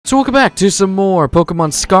So welcome back to some more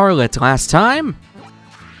Pokemon Scarlet. Last time,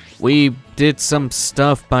 we did some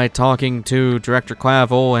stuff by talking to Director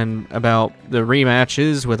Clavel and about the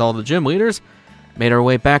rematches with all the gym leaders. Made our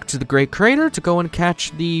way back to the Great Crater to go and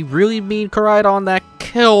catch the really mean Koraidon that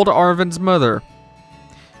killed Arven's mother.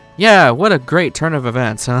 Yeah, what a great turn of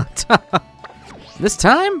events, huh? This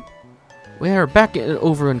time, we are back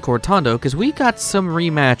over in Cortondo because we got some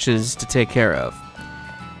rematches to take care of.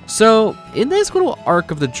 So, in this little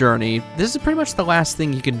arc of the journey, this is pretty much the last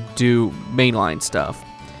thing you can do mainline stuff,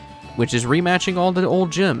 which is rematching all the old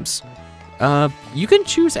gyms. You can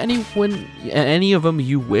choose any of them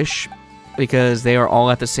you wish, because they are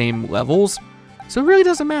all at the same levels, so it really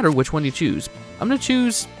doesn't matter which one you choose. I'm going to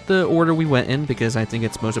choose the order we went in because I think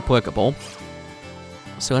it's most applicable.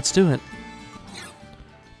 So let's do it.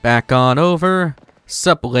 Back on over.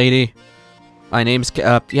 Sup, lady? My name's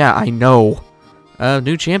yeah, I know.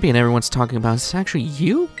 New champion everyone's talking about. Is this actually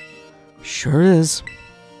you? Sure is.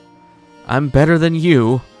 I'm better than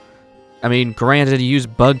you. I mean, granted, you use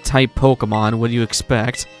bug-type Pokemon. What do you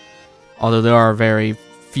expect? Although there are very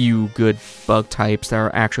few good bug types that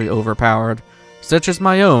are actually overpowered. Such as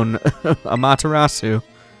my own, Amaterasu.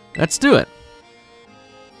 Let's do it.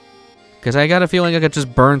 Because I got a feeling I could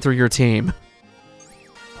just burn through your team.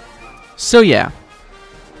 So yeah.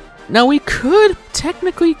 Now we could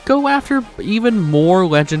technically go after even more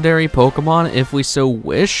legendary Pokemon if we so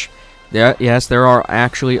wish. Yes, there are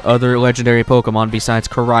actually other legendary Pokemon besides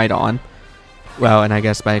Koraidon. Well, and I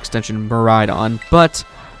guess by extension Miraidon. But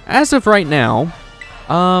as of right now,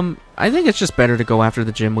 I think it's just better to go after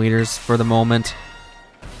the gym leaders for the moment.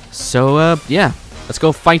 So, yeah. Let's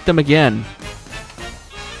go fight them again.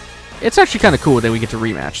 It's actually kind of cool that we get to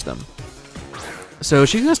rematch them. So,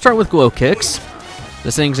 she's going to start with Glow Kicks.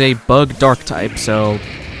 This thing's a bug dark type, so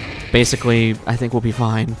basically, I think we'll be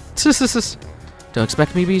fine. Don't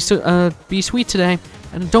expect me to be sweet today,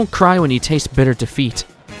 and don't cry when you taste bitter defeat.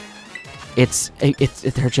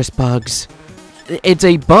 They're just bugs. It's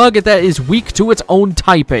a bug that is weak to its own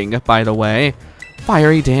typing, by the way.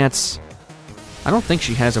 Fiery Dance. I don't think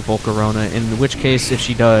she has a Volcarona, in which case, if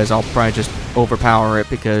she does, I'll probably just overpower it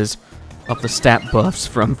because of the stat buffs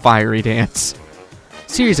from Fiery Dance.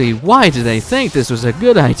 Seriously, why did they think this was a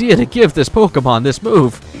good idea to give this Pokemon this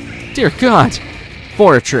move? Dear God.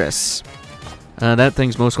 Fortress. That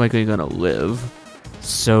thing's most likely gonna live.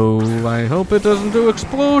 So, I hope it doesn't do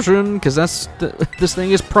Explosion, because this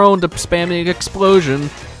thing is prone to spamming Explosion.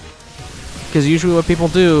 Because usually what people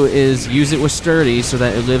do is use it with Sturdy so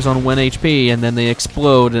that it lives on 1 HP, and then they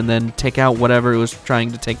explode, and then take out whatever it was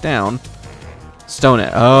trying to take down. Stone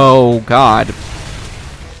it. Oh, God.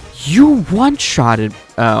 You one-shotted...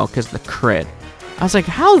 Oh, because the crit. I was like,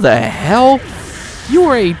 how the hell? You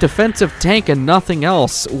were a defensive tank and nothing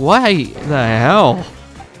else. Why the hell?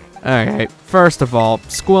 Alright, first of all,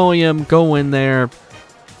 Squilliam, go in there.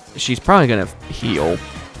 She's probably gonna heal.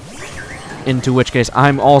 Into which case,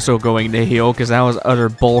 I'm also going to heal, because that was utter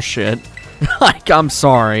bullshit. Like, I'm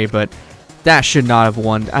sorry, but that should not have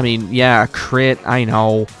won. I mean, yeah, crit, I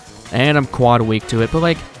know. And I'm quad weak to it, but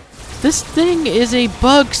like, this thing is a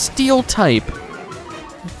bug steel type.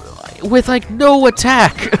 With, like, no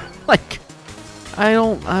attack. Like, I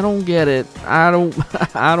don't get it. I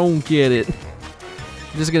don't get it.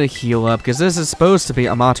 I'm just gonna heal up, because this is supposed to be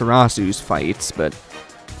Amaterasu's fights, but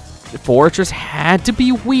Fortress had to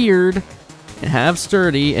be weird and have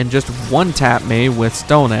Sturdy and just one-tap me with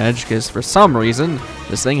Stone Edge, because for some reason,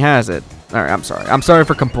 this thing has it. Alright, I'm sorry. I'm sorry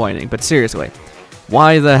for complaining, but seriously,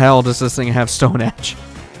 why the hell does this thing have Stone Edge?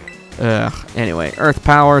 Ugh. Anyway, Earth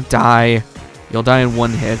Power, die. You'll die in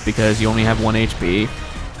one hit, because you only have 1 HP.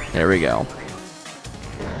 There we go.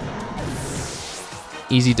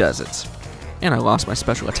 Easy does it. And I lost my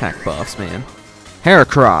special attack buffs, man.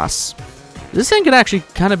 Heracross. This thing could actually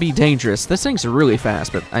kind of be dangerous. This thing's really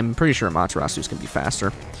fast, but I'm pretty sure Amaterasu's going to be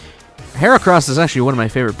faster. Heracross is actually one of my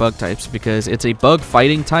favorite bug types because it's a bug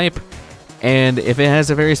fighting type, and if it has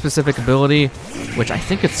a very specific ability, which I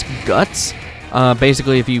think it's Guts,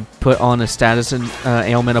 basically if you put on a status and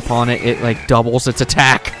ailment upon it, it like doubles its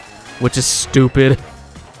attack, which is stupid.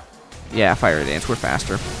 Yeah, Fire Dance, we're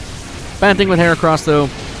faster. Bad thing with Heracross, though,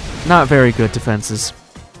 not very good defenses,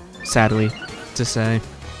 sadly to say.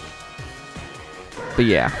 But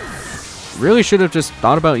yeah, really should have just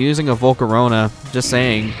thought about using a Volcarona. Just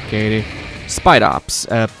saying, Katie. Spidops.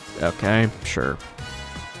 Okay, sure.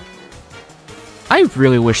 I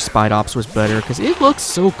really wish Spidops was better because it looks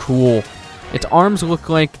so cool. Its arms look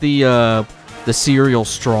like the cereal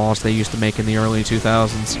straws they used to make in the early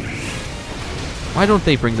 2000s. Why don't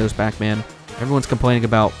they bring those back, man? Everyone's complaining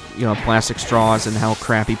about, you know, plastic straws and how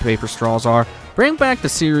crappy paper straws are. Bring back the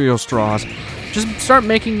cereal straws. Just start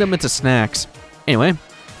making them into snacks. Anyway,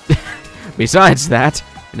 besides that,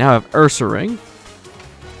 we now have Ursaring.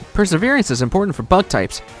 Perseverance is important for bug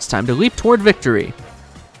types. It's time to leap toward victory.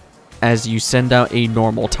 As you send out a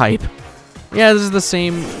normal type. Yeah, this is the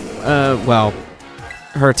same, well,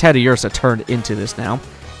 her Teddiursa turned into this now.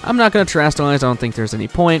 I'm not going to Terastallize, I don't think there's any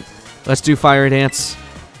point. Let's do Fire Dance,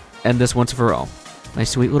 and this once for all. My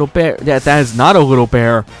sweet little bear. That is not a little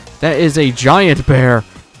bear. That is a giant bear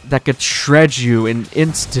that could shred you in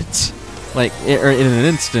instant. Like, or in an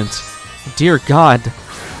instant. Dear God.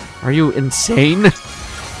 Are you insane?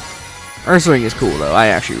 Ursaring is cool, though. I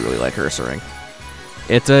actually really like Ursaring.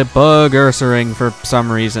 It's a bug Ursaring for some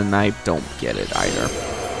reason. I don't get it either.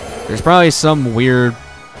 There's probably some weird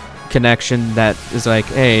connection that is like,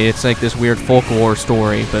 hey, it's like this weird folklore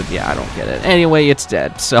story, but yeah, I don't get it. Anyway, it's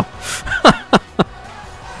dead, so...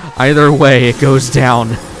 Either way, it goes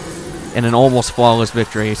down in an almost flawless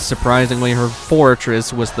victory. Surprisingly, her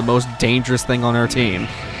Fortress was the most dangerous thing on her team,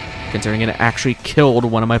 considering it actually killed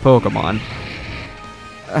one of my Pokemon.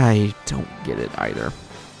 I don't get it either.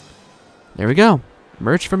 There we go.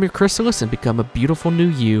 Emerge from your chrysalis and become a beautiful new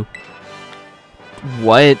you.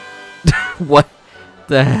 What? What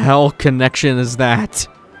the hell connection is that?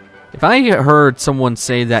 If I heard someone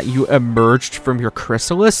say that you emerged from your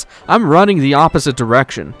chrysalis, I'm running the opposite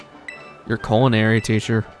direction. Your culinary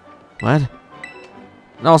teacher. What?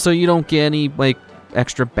 And also, you don't get any, like,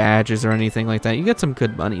 extra badges or anything like that. You get some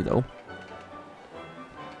good money, though.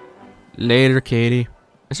 Later, Katie.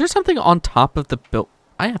 Is there something on top of the build?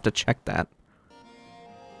 I have to check that.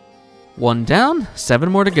 1 down, 7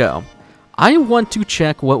 more to go. I want to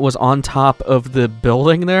check what was on top of the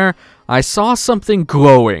building there. I saw something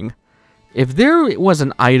glowing. If there was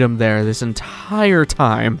an item there this entire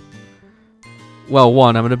time, well,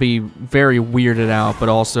 one, I'm going to be very weirded out, but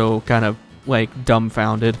also kind of, like,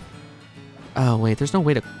 dumbfounded. Oh, wait, there's no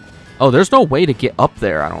way to... Oh, there's no way to get up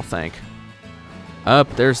there, I don't think.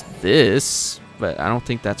 There's this, but I don't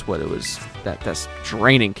think that's what it was. That's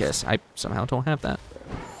Draining Kiss. I somehow don't have that.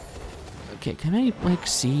 Okay, can I, like,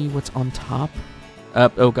 see what's on top?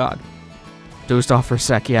 Oh, God. Dozed off for a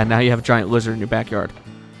sec. Yeah, now you have a giant lizard in your backyard.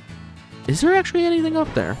 Is there actually anything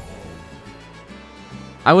up there?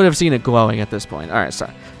 I would have seen it glowing at this point. Alright,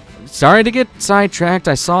 sorry to get sidetracked.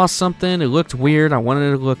 I saw something. It looked weird. I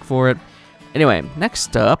wanted to look for it. Anyway,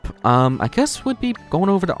 next up, I guess would be going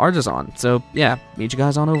over to Artisan. So, yeah, meet you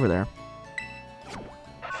guys on over there.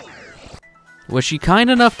 Was she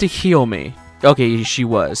kind enough to heal me? Okay, she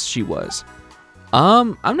was. She was.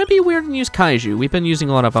 I'm gonna be weird and use Kaiju. We've been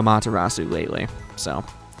using a lot of Amaterasu lately, so...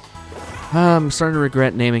 I'm starting to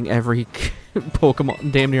regret naming every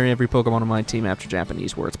Pokemon, damn near every Pokemon on my team after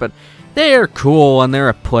Japanese words, but they're cool and they're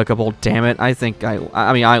applicable, damn it. I think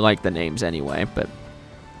I mean, I like the names anyway, but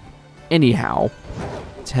anyhow,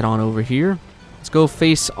 let's head on over here. Let's go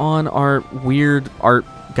face on our weird art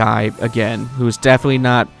guy again, who's definitely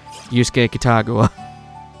not Yusuke Kitagawa.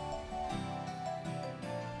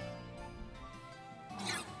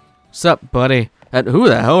 Sup, buddy? And who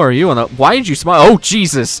the hell are you on the... Why did you smile? Oh,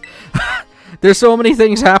 Jesus! There's so many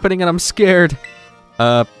things happening and I'm scared.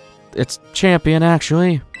 It's Champion,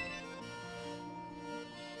 actually.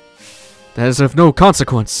 That is of no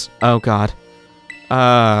consequence. Oh, God.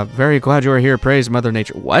 Very glad you are here. Praise Mother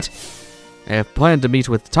Nature. What? I have planned to meet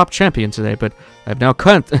with Top Champion today, but I have now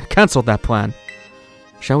cancelled that plan.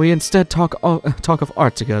 Shall we instead talk of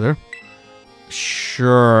art together?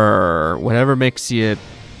 Sure. Whatever makes you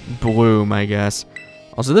bloom, I guess.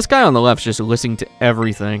 Also, this guy on the left's just listening to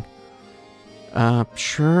everything.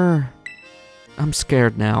 Sure. I'm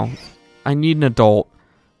scared now. I need an adult.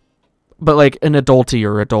 But, like, an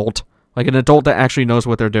adultier adult. Like, an adult that actually knows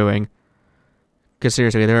what they're doing. Because,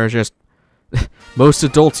 seriously, there are just... most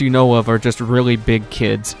adults you know of are just really big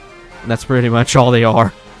kids. And that's pretty much all they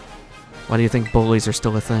are. Why do you think bullies are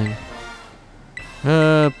still a thing?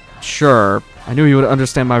 Sure. I knew you would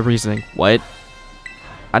understand my reasoning. What?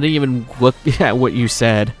 I didn't even look at what you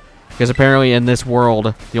said. Because apparently in this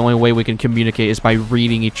world, the only way we can communicate is by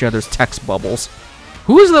reading each other's text bubbles.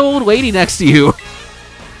 Who is the old lady next to you?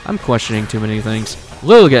 I'm questioning too many things.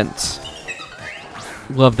 Lilligant.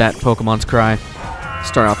 Love that Pokemon's cry.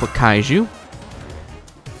 Start off with Kaiju.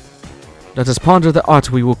 Let us ponder the art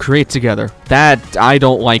we will create together. That, I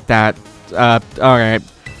don't like that. Alright.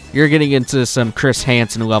 You're getting into some Chris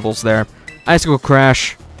Hansen levels there. Icicle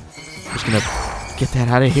Crash. Just gonna get that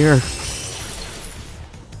out of here.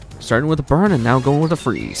 Starting with a burn and now going with a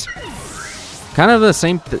freeze. Kind of the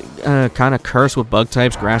same kind of curse with bug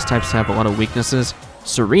types. Grass types have a lot of weaknesses.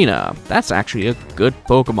 Serena. That's actually a good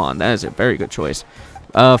Pokemon. That is a very good choice.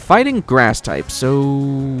 Fighting grass type,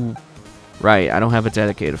 so... Right, I don't have a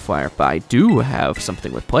dedicated flyer, but I do have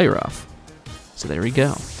something with play rough. So there we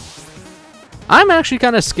go. I'm actually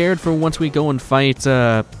kind of scared for once we go and fight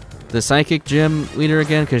the psychic gym leader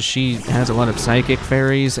again, because she has a lot of psychic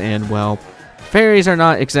fairies, and, well, fairies are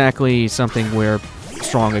not exactly something we're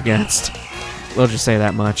strong against. We'll just say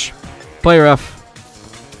that much. Play rough.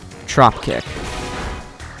 Trop kick.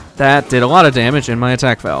 That did a lot of damage, and my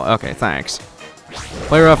attack fell. Okay, thanks.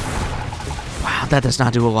 Play rough. Wow, that does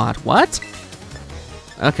not do a lot. What?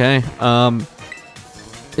 Okay,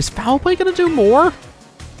 is Foul Play gonna do more?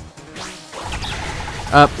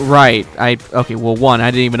 Right. Okay, well, one,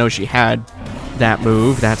 I didn't even know she had that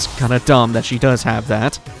move. That's kind of dumb that she does have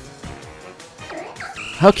that.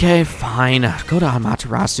 Okay, fine. Go to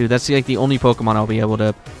Amaterasu. That's like the only Pokemon I'll be able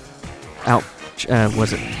to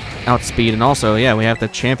outspeed. And also, yeah, we have the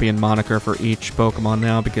champion moniker for each Pokemon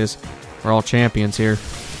now because we're all champions here.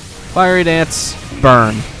 Fiery Dance,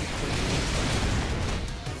 burn.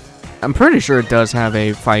 I'm pretty sure it does have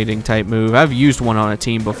a fighting type move. I've used one on a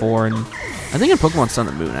team before, and I think in Pokemon Sun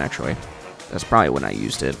and Moon, actually. That's probably when I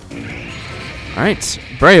used it. Alright,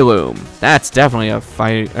 Breloom. That's definitely a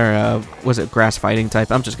fight, or was it grass fighting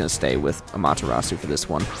type? I'm just gonna stay with Amaterasu for this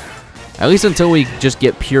one. At least until we just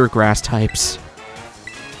get pure grass types.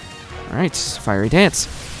 Alright, Fiery Dance.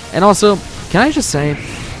 And also, can I just say,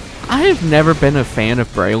 I have never been a fan of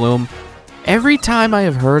Breloom. Every time I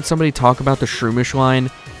have heard somebody talk about the Shroomish line,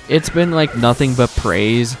 it's been like nothing but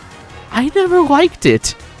praise. I never liked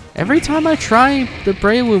it. Every time I try the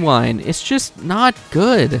Breloom line, it's just not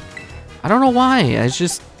good. I don't know why. It's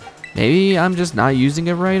just, maybe I'm just not using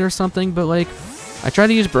it right or something, but like, I try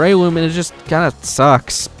to use Breloom and it just kind of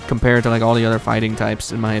sucks compared to like all the other fighting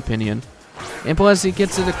types, in my opinion. And plus, it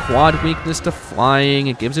gets it a quad weakness to flying,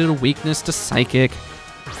 it gives it a weakness to psychic.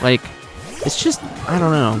 Like, it's just, I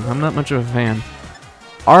don't know. I'm not much of a fan.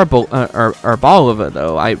 Arboliva,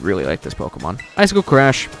 though, I really like this Pokemon. Icicle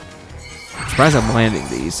Crash. I'm surprised I'm landing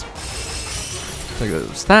these. There goes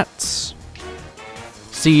stats.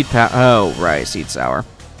 Seed oh, right, Seed Sour.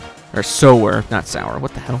 Or Sower, not Sour.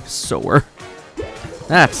 What the hell? Sower.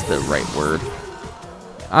 That's the right word.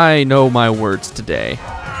 I know my words today.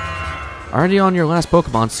 Already on your last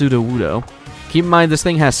Pokemon, Sudowoodo. Keep in mind this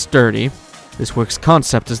thing has Sturdy. This work's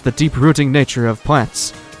concept is the deep-rooting nature of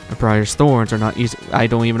plants. A briar's thorns are not easy. I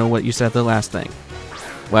don't even know what you said the last thing.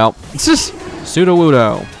 Well, it's just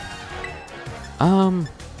Sudowoodo.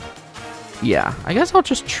 Yeah, I guess I'll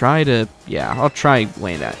just try to, I'll try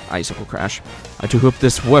land that Icicle Crash. I do hope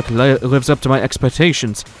this work lives up to my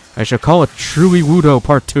expectations. I shall call it Truly Wudo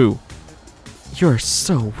Part 2. You're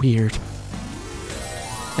so weird.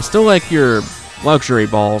 I still like your luxury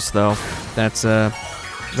balls, though. That's a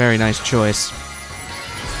very nice choice.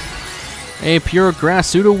 A pure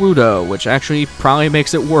grass Sudowoodo, which actually probably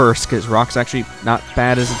makes it worse, because Rock's actually not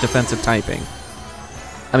bad as a defensive typing.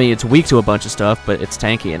 I mean, it's weak to a bunch of stuff, but it's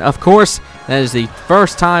tanky. And of course, that is the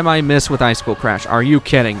first time I miss with Icicle Crash. Are you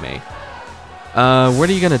kidding me? What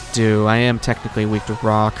are you gonna do? I am technically weak to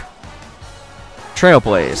Rock.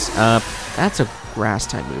 Trailblaze. That's a grass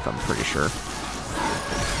type move, I'm pretty sure.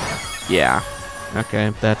 Yeah.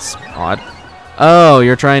 Okay, that's odd. Oh,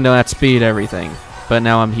 you're trying to outspeed everything. But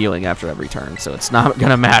now I'm healing after every turn, so it's not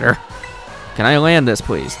gonna matter. Can I land this,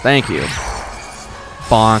 please? Thank you.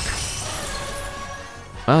 Bonk.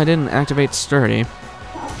 Well, I didn't activate Sturdy.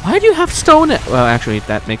 Why do you have Stone Edge? Well, actually,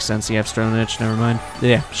 that makes sense. You have Stone Edge. Never mind.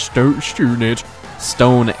 Yeah, Stone Edge.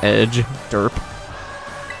 Stone Edge. Derp.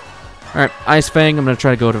 Alright, Ice Fang. I'm going to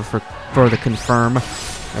try to go for the confirm.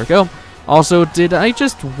 There we go. Also, did I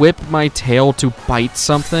just whip my tail to bite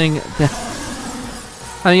something?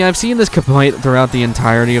 I mean, I've seen this complaint throughout the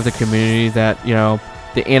entirety of the community that, you know,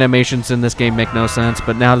 the animations in this game make no sense,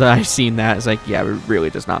 but now that I've seen that, it's like, yeah, it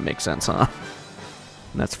really does not make sense, huh?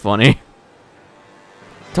 That's funny.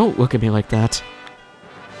 Don't look at me like that.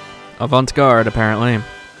 Avant-garde, apparently. You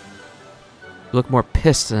look more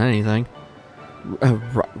pissed than anything.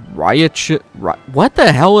 What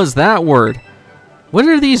the hell is that word? What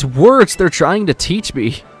are these words they're trying to teach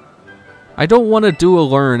me? I don't want to do a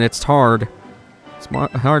learn. It's hard. It's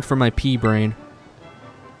hard for my pea brain.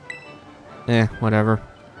 Whatever.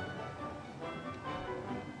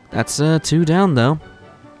 That's 2 down, though.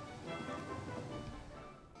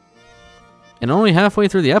 And only halfway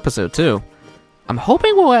through the episode, too. I'm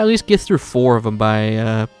hoping we'll at least get through 4 of them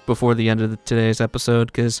by before the end of today's episode,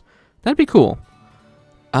 because that'd be cool.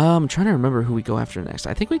 I'm trying to remember who we go after next.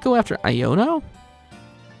 I think we go after Iono?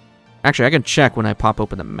 Actually, I can check when I pop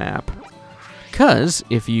open the map. Because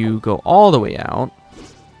if you go all the way out...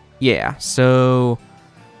 Yeah, so...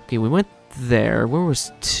 Okay, we went there. Where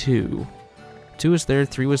was 2? 2 was there,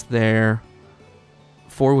 3 was there,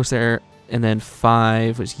 4 was there, and then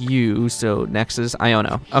 5 was you, so next is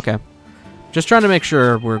Iono. Okay. Just trying to make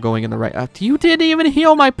sure we're going in the right... you didn't even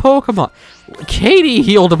heal my Pokemon! Katie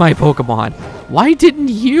healed my Pokemon! Why didn't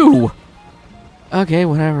you? Okay,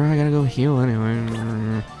 whatever, I gotta go heal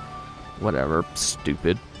anyway. Whatever,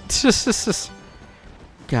 stupid.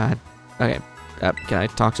 God. Okay, can I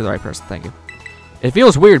talk to the right person? Thank you. It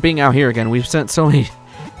feels weird being out here again. We've spent so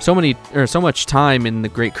much time in the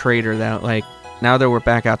Great Crater that, like, now that we're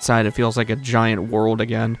back outside, it feels like a giant world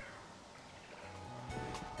again.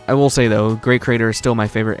 I will say, though, Great Crater is still my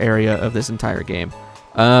favorite area of this entire game.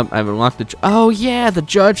 I've unlocked the... oh, yeah, the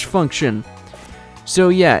judge function. So,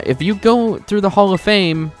 yeah, if you go through the Hall of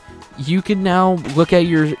Fame, you can now look at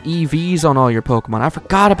your EVs on all your Pokemon. I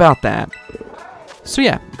forgot about that. So,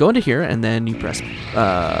 yeah, go into here, and then you press...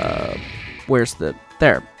 where's the...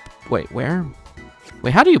 there. Wait, where?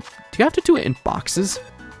 Wait, how do you... do you have to do it in boxes?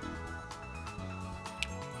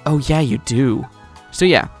 Oh, yeah, you do. So,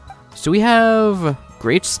 yeah. So, we have...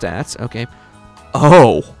 great stats. Okay.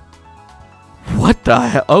 Oh! What the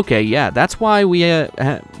hell? Okay, yeah. That's why we...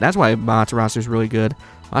 that's why Amaterasu is really good.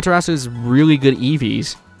 Amaterasu is really good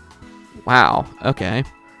EVs. Wow. Okay.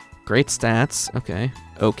 Great stats. Okay.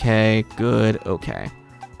 Okay. Good. Okay.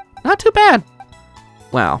 Not too bad.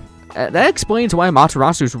 Wow. That explains why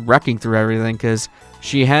Amaterasu's wrecking through everything, because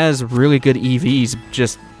she has really good EVs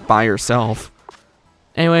just by herself.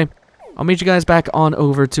 Anyway, I'll meet you guys back on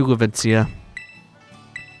over to Levincia.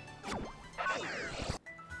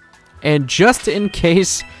 And just in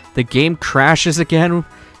case the game crashes again,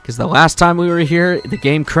 because the last time we were here, the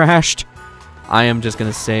game crashed, I am just going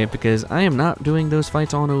to say it because I am not doing those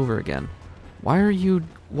fights on over again. Why are you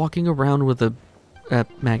walking around with a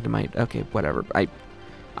Magnemite? Okay, whatever.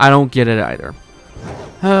 I don't get it either.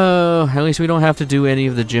 Oh, at least we don't have to do any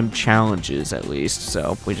of the gym challenges, at least.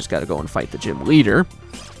 So we just got to go and fight the gym leader.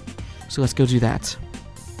 So let's go do that.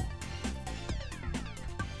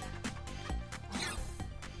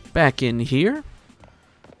 Back in here.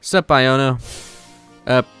 Sup, Iono?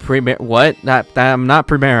 What? I'm not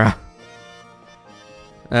Primera.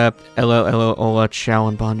 Hello, hola, ciao,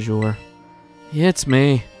 and bonjour. It's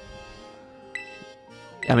me.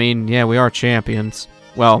 I mean, yeah, we are champions.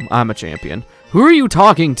 Well, I'm a champion. Who are you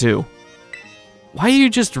talking to? Why are you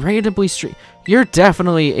just randomly street? You're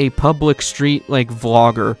definitely a public street, like,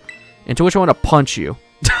 vlogger. Into which I want to punch you.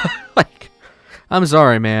 Like, I'm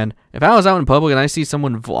sorry, man. If I was out in public and I see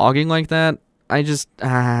someone vlogging like that, I just,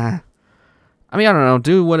 I mean, I don't know,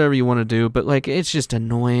 do whatever you want to do, but, like, it's just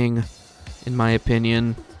annoying, in my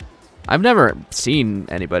opinion. I've never seen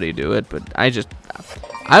anybody do it, but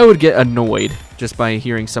I would get annoyed just by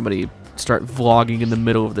hearing somebody start vlogging in the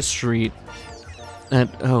middle of the street. And,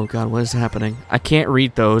 oh god, what is happening? I can't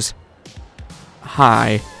read those.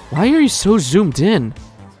 Hi. Why are you so zoomed in?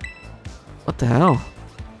 What the hell?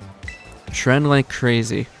 Trend like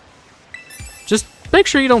crazy. Just make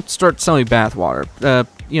sure you don't start selling bathwater.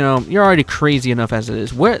 You know, you're already crazy enough as it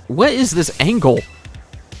is. What is this angle?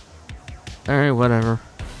 Alright, whatever.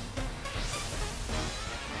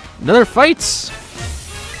 Another fights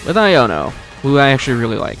with Iono, who I actually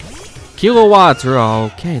really like. Kilowatts are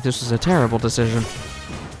okay. This is a terrible decision.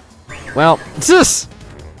 Well,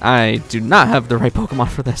 I do not have the right Pokemon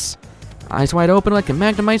for this. Eyes wide open like a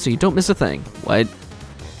Magnemite so you don't miss a thing. What?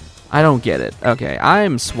 I don't get it. Okay,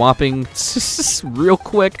 I'm swapping real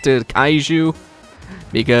quick to Kaiju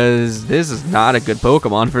because this is not a good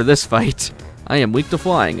Pokemon for this fight. I am weak to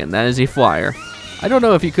flying, and that is a flyer. I don't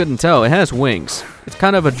know if you couldn't tell, it has wings. It's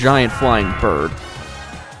kind of a giant flying bird.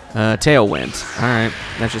 Tailwind. Alright,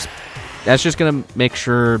 that's just gonna make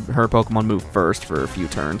sure her Pokemon move first for a few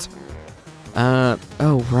turns.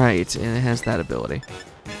 Oh right, and it has that ability.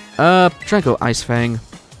 Try to go Ice Fang.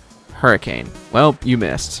 Hurricane. Well, you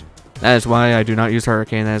missed. That is why I do not use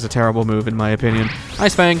Hurricane. That is a terrible move in my opinion.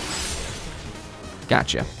 Ice Fang.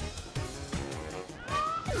 Gotcha.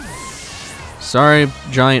 Sorry,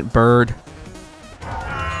 giant bird.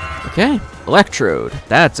 Okay, Electrode.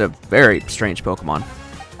 That's a very strange Pokemon.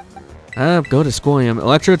 Go to Squilliam.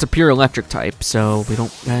 Electrode's a pure electric type, so we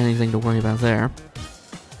don't got anything to worry about there.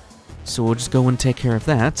 So we'll just go and take care of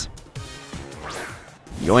that.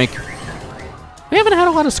 Yoink. We haven't had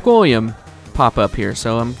a lot of Squilliam pop up here,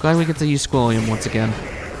 so I'm glad we get to use Squilliam once again.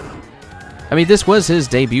 I mean, this was his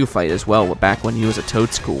debut fight as well, back when he was a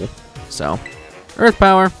Toadstool. So, Earth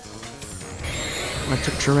Power.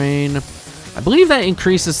 Electric Terrain. I believe that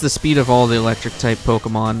increases the speed of all the electric type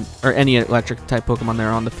Pokemon, or any electric type Pokemon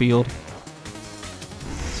there on the field.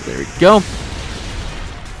 So there we go.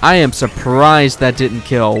 I am surprised that didn't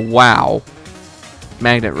kill. Wow.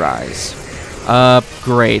 Magnet Rise.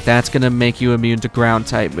 Great. That's gonna make you immune to ground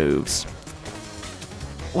type moves.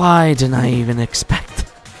 Why didn't I even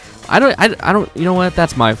expect? I don't. You know what?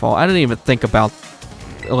 That's my fault. I didn't even think about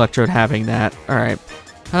Electrode having that. All right.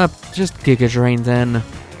 Just Giga Drain then.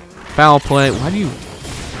 Foul Play. Why do you?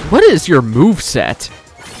 What is your move set?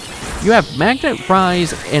 You have Magnet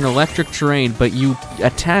Rise and Electric Drain, but you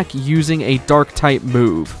attack using a Dark type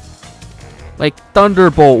move. Like,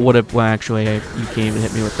 Thunderbolt would have... Well, actually, you can't even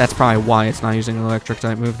hit me with... That's probably why it's not using an Electric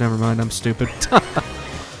type move. Never mind, I'm stupid.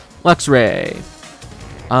 Luxray.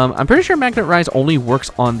 I'm pretty sure Magnet Rise only works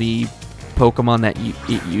on the Pokemon that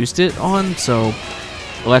it used it on, so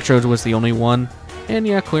Electrode was the only one. And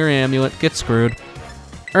yeah, Clear Amulet. Get screwed.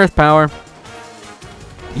 Earth Power.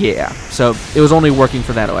 Yeah, so it was only working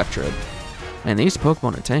for that Electrode. Man, these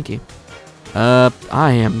Pokemon are tanky.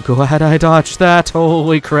 I am glad I dodged that.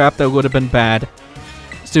 Holy crap, that would have been bad.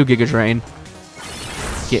 Let's do Giga Drain.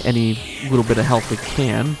 Get any little bit of health we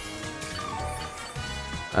can.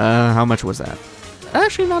 How much was that?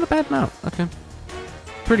 Actually, not a bad amount. Okay.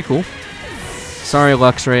 Pretty cool. Sorry,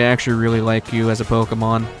 Luxray, I actually really like you as a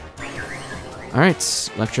Pokemon. Alright,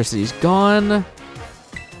 Electricity's gone.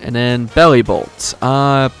 And then Belly Bolt.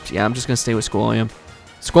 Yeah, I'm just gonna stay with Squilliam.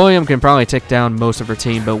 Squilliam can probably take down most of her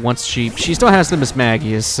team, but once she still has the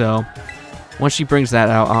Mismagius, so once she brings that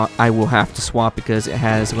out, I will have to swap because it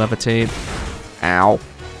has Levitate. Ow.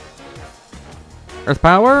 Earth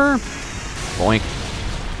Power. Boink.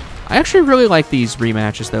 I actually really like these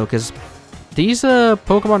rematches though, because these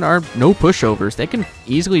Pokemon are no pushovers. They can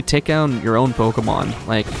easily take down your own Pokemon.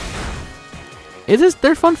 Like,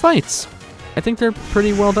 they're fun fights. I think they're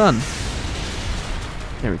pretty well done.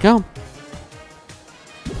 There we go.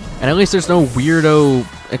 And at least there's no weirdo,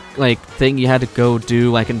 like, thing you had to go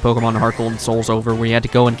do, like in Pokemon Heart Gold and Soul Silver, where you had to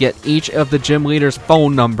go and get each of the gym leaders'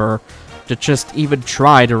 phone number to just even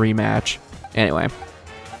try to rematch. Anyway.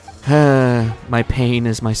 My pain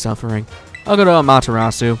is my suffering. I'll go to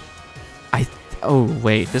Amaterasu. Oh,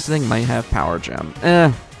 wait. This thing might have Power Gem.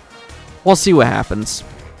 We'll see what happens.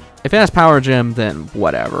 If it has Power Gem, then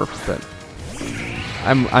whatever, but...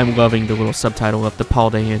 I'm loving the little subtitle of the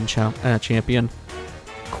Paldean champion.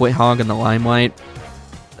 Quit hogging the limelight.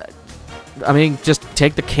 I mean, just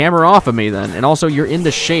take the camera off of me then. And also, you're in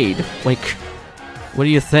the shade. Like, what do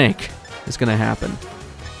you think is gonna happen?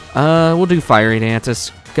 We'll do Fiery Dance.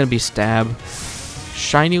 It's gonna be Stab.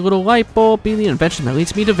 Shiny little light bulb. Be the invention that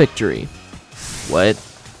leads me to victory. What?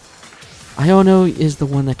 Iono is the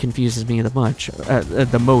one that confuses me the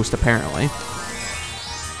most, apparently.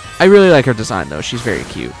 I really like her design, though. She's very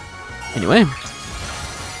cute. Anyway.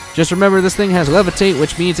 Just remember, this thing has Levitate,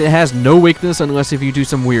 which means it has no weakness unless if you do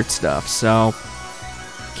some weird stuff. So,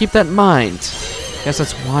 keep that in mind. Guess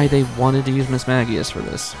that's why they wanted to use Mismagius for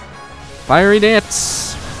this. Fiery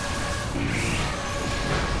Dance.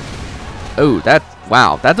 Oh,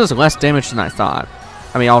 wow, that does less damage than I thought.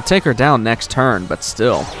 I mean, I'll take her down next turn, but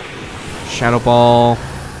still. Shadow Ball.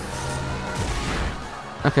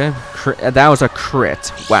 Okay, that was a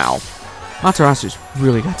crit. Wow. Aterasu's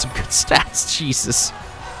really got some good stats. Jesus.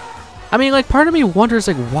 I mean, like, part of me wonders,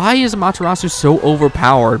 like, why is Amaterasu so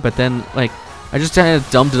overpowered? But then, like, I just kind of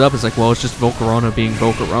dumbed it up. It's like, well, it's just Volcarona being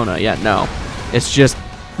Volcarona. Yeah, no. It's just,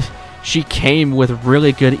 she came with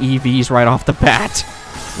really good EVs right off the bat.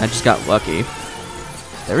 I just got lucky.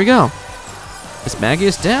 There we go.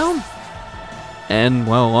 Mismagius down. And,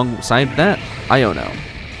 well, alongside that, Iono.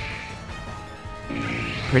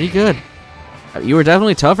 Pretty good. You were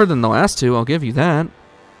definitely tougher than the last two, I'll give you that.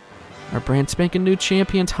 Our brand spanking new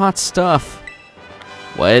champion's hot stuff.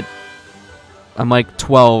 What? I'm like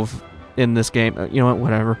 12 in this game. You know what?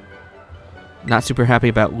 Whatever. Not super happy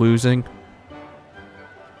about losing.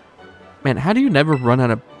 Man, how do you never run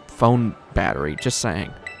out of phone battery? Just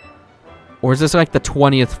saying. Or is this like the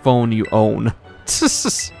 20th phone you own?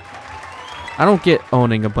 I don't get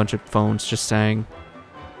owning a bunch of phones, just saying.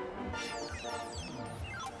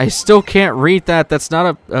 I still can't read that. That's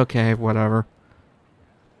not a... Okay, whatever.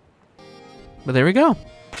 But there we go.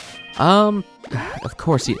 Of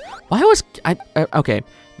course he... Why was... okay,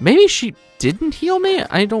 maybe she didn't heal me?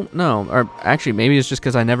 I don't know. Or actually, maybe it's just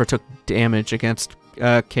because I never took damage against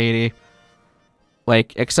Katie.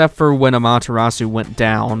 Like, except for when Amaterasu went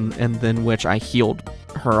down, and then which I healed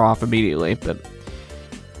her off immediately. But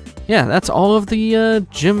yeah, that's all of the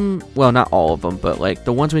gym... Well, not all of them, but like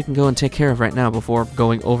the ones we can go and take care of right now before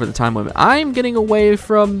going over the time limit. I'm getting away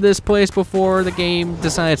from this place before the game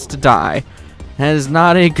decides to die. That is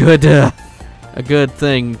not a good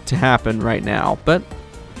thing to happen right now. But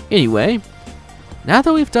anyway, Now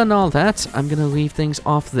that we've done all that, I'm going to leave things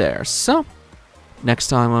off there. So, next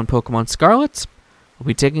time on Pokemon Scarlet, we'll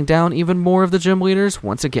be taking down even more of the gym leaders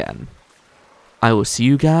once again. I will see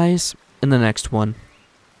you guys in the next one.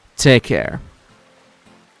 Take care.